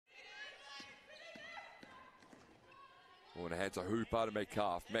Oh, and hands a hooper to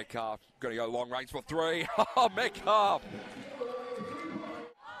Metcalf. Metcalf going to go long range for three. Metcalf.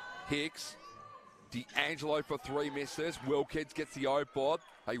 Hicks. D'Angelo for three misses. Wilkins gets the O-board.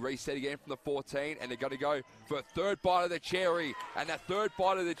 They reset again from the 14, and they're going to go for a third bite of the cherry. And that third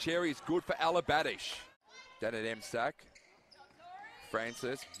bite of the cherry is good for Alabadish. Down at M-Stack.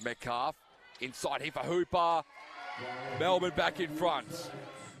 Francis, Metcalf. Inside here for Hooper. Melbourne back in front.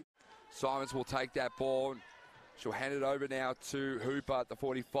 Simons will take that ball. She'll hand it over now to Hooper at the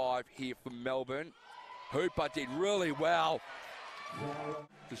 45 here for Melbourne. Hooper did really well.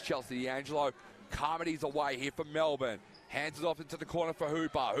 Just Chelsea D'Angelo. Carmody's away here for Melbourne. Hands it off into the corner for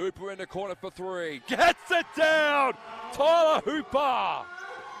Hooper. Hooper in the corner for three. Gets it down! Tyler Hooper!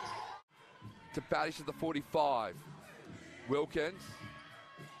 To Badish at the 45. Wilkins.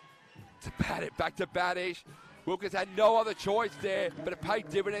 To Badish, back to Badish. Wilkins had no other choice there, but it paid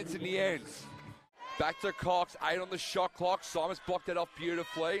dividends in the end. Back to Cox, 8 on the shot clock. Simons blocked it off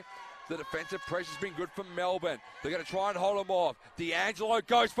beautifully. The defensive pressure's been good for Melbourne. They're going to try and hold them off. D'Angelo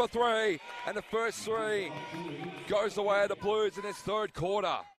goes for three, and the first three goes away at the Blues in this third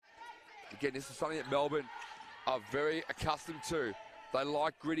quarter. Again, this is something that Melbourne are very accustomed to. They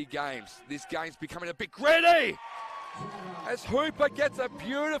like gritty games. This game's becoming a bit gritty as Hooper gets a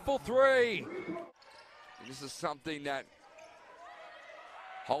beautiful three. And this is something that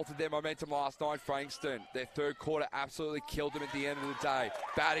halted their momentum last night, Frankston. Their third quarter absolutely killed them at the end of the day.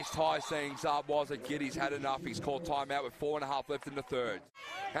 Badish ties things up. Wasn't Giddy's had enough. He's called timeout with 4.5 left in the third.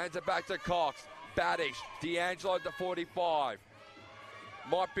 Hands it back to Cox. Badish. D'Angelo at the 45.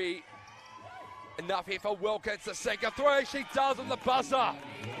 Might be enough here for Wilkins to sink a three. She does on the buzzer.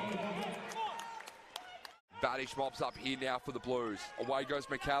 Badish mops up here now for the Blues. Away goes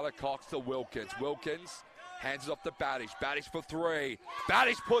McCallum. Cox to Wilkins. Wilkins hands it off to Badish. Badish for three.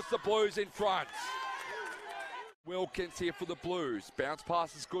 Badish puts the Blues in front. Wilkins here for the Blues. Bounce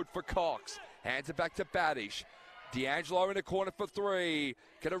pass is good for Cox. Hands it back to Badish. D'Angelo in the corner for three.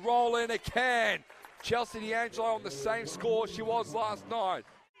 Can it roll in? It can. Chelsea D'Angelo on the same score she was last night.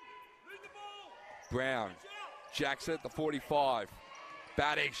 Brown. Jackson at the 45.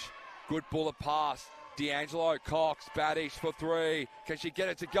 Badish. Good bullet pass. D'Angelo, Cox, Badish for three. Can she get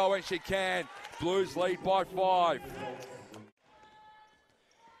it to go? And she can. Blues lead by 5.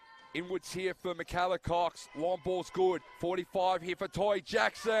 Inwards here for McCallum Cox. Long ball's good. 45 here for Toy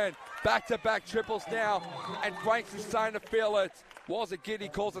Jackson. Back-to-back triples now. And Franks is starting to feel it. Was it Giddy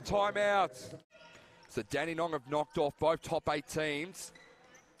calls a timeout. So Dandenong have knocked off both top 8 teams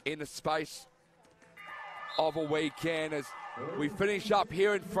in the space of a weekend as we finish up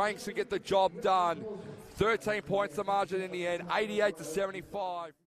here in Frankston, get the job done. 13 points the margin in the end, 88-75.